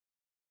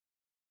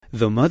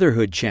The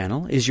Motherhood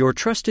Channel is your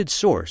trusted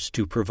source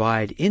to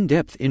provide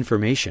in-depth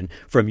information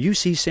from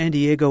UC San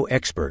Diego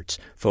experts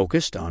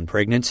focused on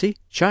pregnancy,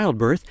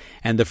 childbirth,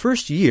 and the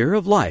first year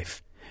of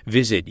life.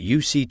 Visit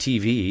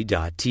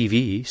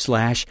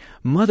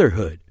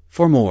uctv.tv/motherhood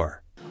for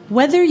more.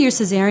 Whether your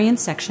cesarean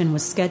section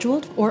was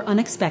scheduled or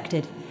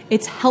unexpected,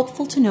 it's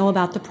helpful to know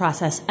about the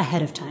process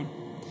ahead of time.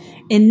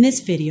 In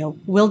this video,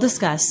 we'll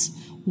discuss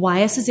why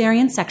a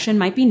cesarean section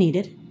might be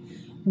needed,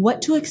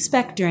 what to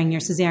expect during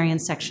your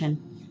cesarean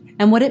section,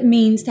 and what it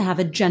means to have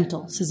a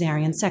gentle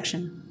cesarean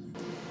section.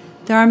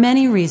 There are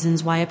many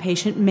reasons why a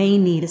patient may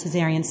need a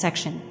cesarean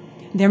section.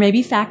 There may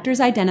be factors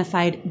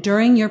identified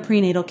during your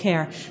prenatal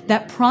care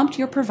that prompt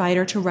your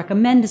provider to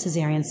recommend a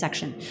cesarean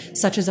section,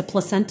 such as a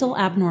placental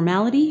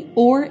abnormality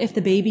or if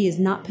the baby is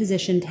not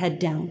positioned head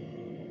down.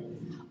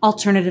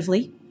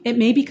 Alternatively, it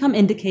may become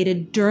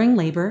indicated during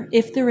labor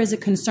if there is a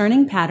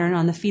concerning pattern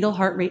on the fetal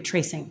heart rate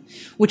tracing,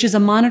 which is a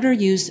monitor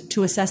used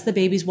to assess the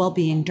baby's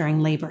well-being during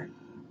labor.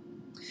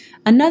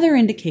 Another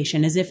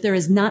indication is if there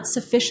is not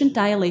sufficient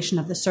dilation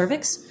of the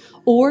cervix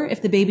or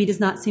if the baby does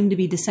not seem to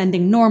be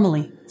descending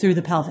normally through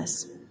the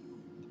pelvis.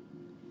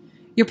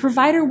 Your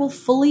provider will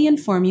fully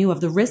inform you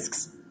of the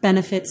risks,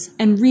 benefits,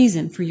 and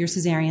reason for your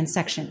cesarean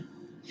section.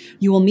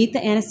 You will meet the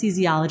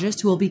anesthesiologist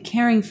who will be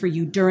caring for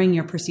you during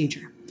your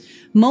procedure.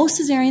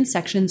 Most cesarean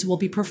sections will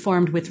be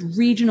performed with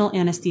regional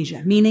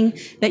anesthesia, meaning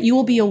that you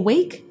will be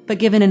awake but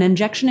given an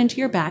injection into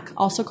your back,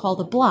 also called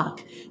a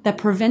block, that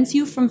prevents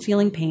you from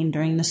feeling pain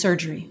during the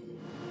surgery.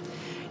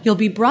 You'll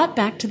be brought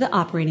back to the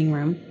operating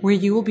room where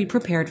you will be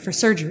prepared for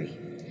surgery.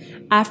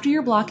 After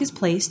your block is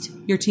placed,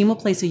 your team will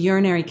place a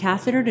urinary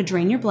catheter to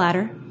drain your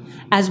bladder,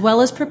 as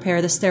well as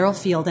prepare the sterile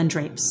field and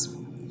drapes.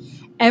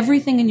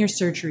 Everything in your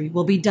surgery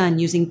will be done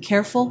using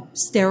careful,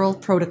 sterile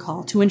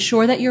protocol to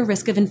ensure that your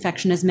risk of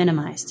infection is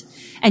minimized,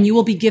 and you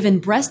will be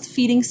given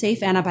breastfeeding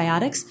safe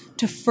antibiotics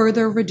to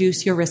further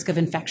reduce your risk of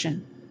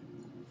infection.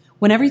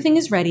 When everything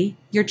is ready,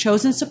 your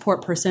chosen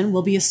support person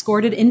will be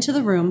escorted into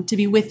the room to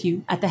be with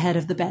you at the head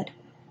of the bed.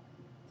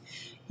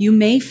 You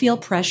may feel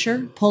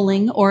pressure,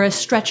 pulling, or a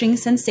stretching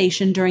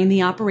sensation during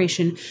the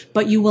operation,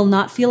 but you will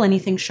not feel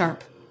anything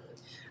sharp.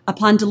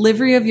 Upon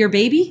delivery of your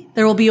baby,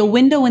 there will be a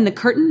window in the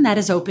curtain that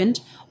is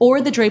opened,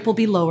 or the drape will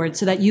be lowered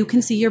so that you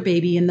can see your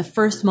baby in the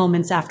first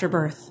moments after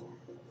birth.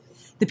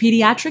 The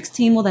pediatrics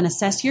team will then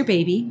assess your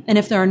baby, and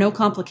if there are no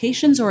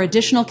complications or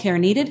additional care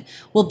needed,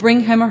 will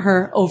bring him or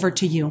her over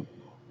to you.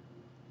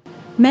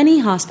 Many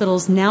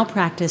hospitals now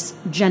practice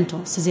gentle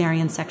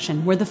cesarean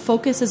section, where the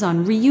focus is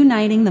on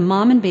reuniting the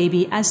mom and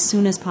baby as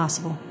soon as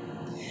possible.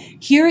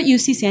 Here at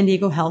UC San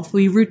Diego Health,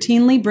 we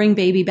routinely bring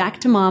baby back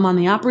to mom on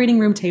the operating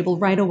room table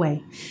right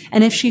away,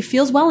 and if she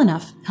feels well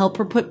enough, help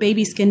her put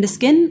baby skin to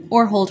skin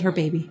or hold her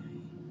baby.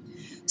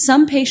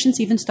 Some patients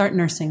even start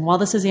nursing while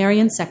the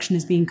cesarean section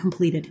is being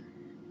completed.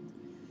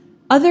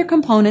 Other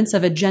components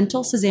of a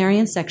gentle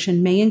cesarean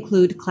section may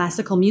include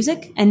classical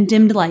music and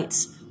dimmed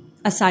lights,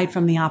 aside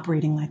from the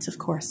operating lights, of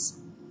course.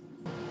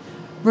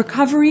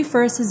 Recovery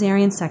for a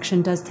cesarean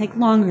section does take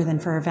longer than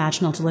for a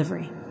vaginal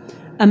delivery.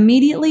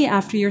 Immediately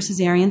after your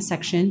cesarean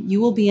section,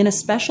 you will be in a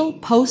special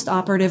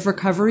post-operative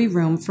recovery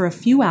room for a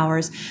few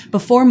hours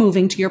before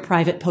moving to your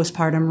private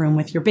postpartum room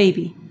with your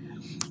baby.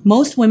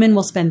 Most women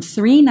will spend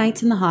 3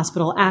 nights in the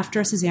hospital after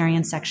a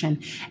cesarean section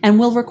and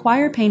will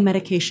require pain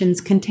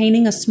medications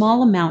containing a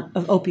small amount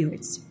of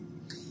opioids.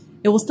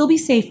 It will still be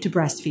safe to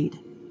breastfeed.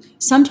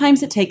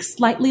 Sometimes it takes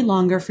slightly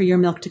longer for your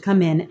milk to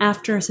come in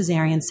after a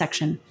cesarean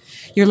section.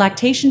 Your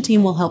lactation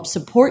team will help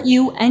support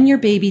you and your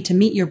baby to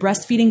meet your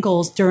breastfeeding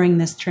goals during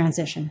this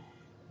transition.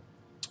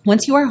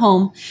 Once you are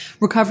home,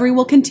 recovery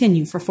will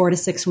continue for 4 to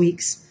 6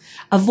 weeks.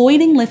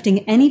 Avoiding lifting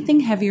anything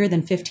heavier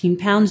than 15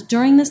 pounds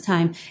during this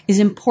time is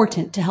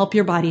important to help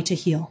your body to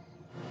heal.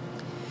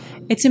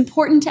 It's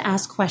important to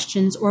ask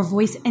questions or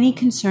voice any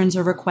concerns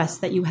or requests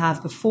that you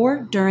have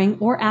before, during,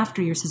 or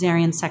after your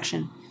cesarean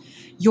section.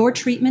 Your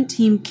treatment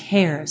team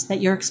cares that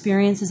your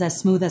experience is as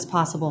smooth as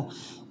possible,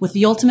 with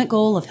the ultimate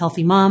goal of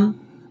healthy mom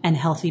and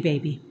healthy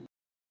baby.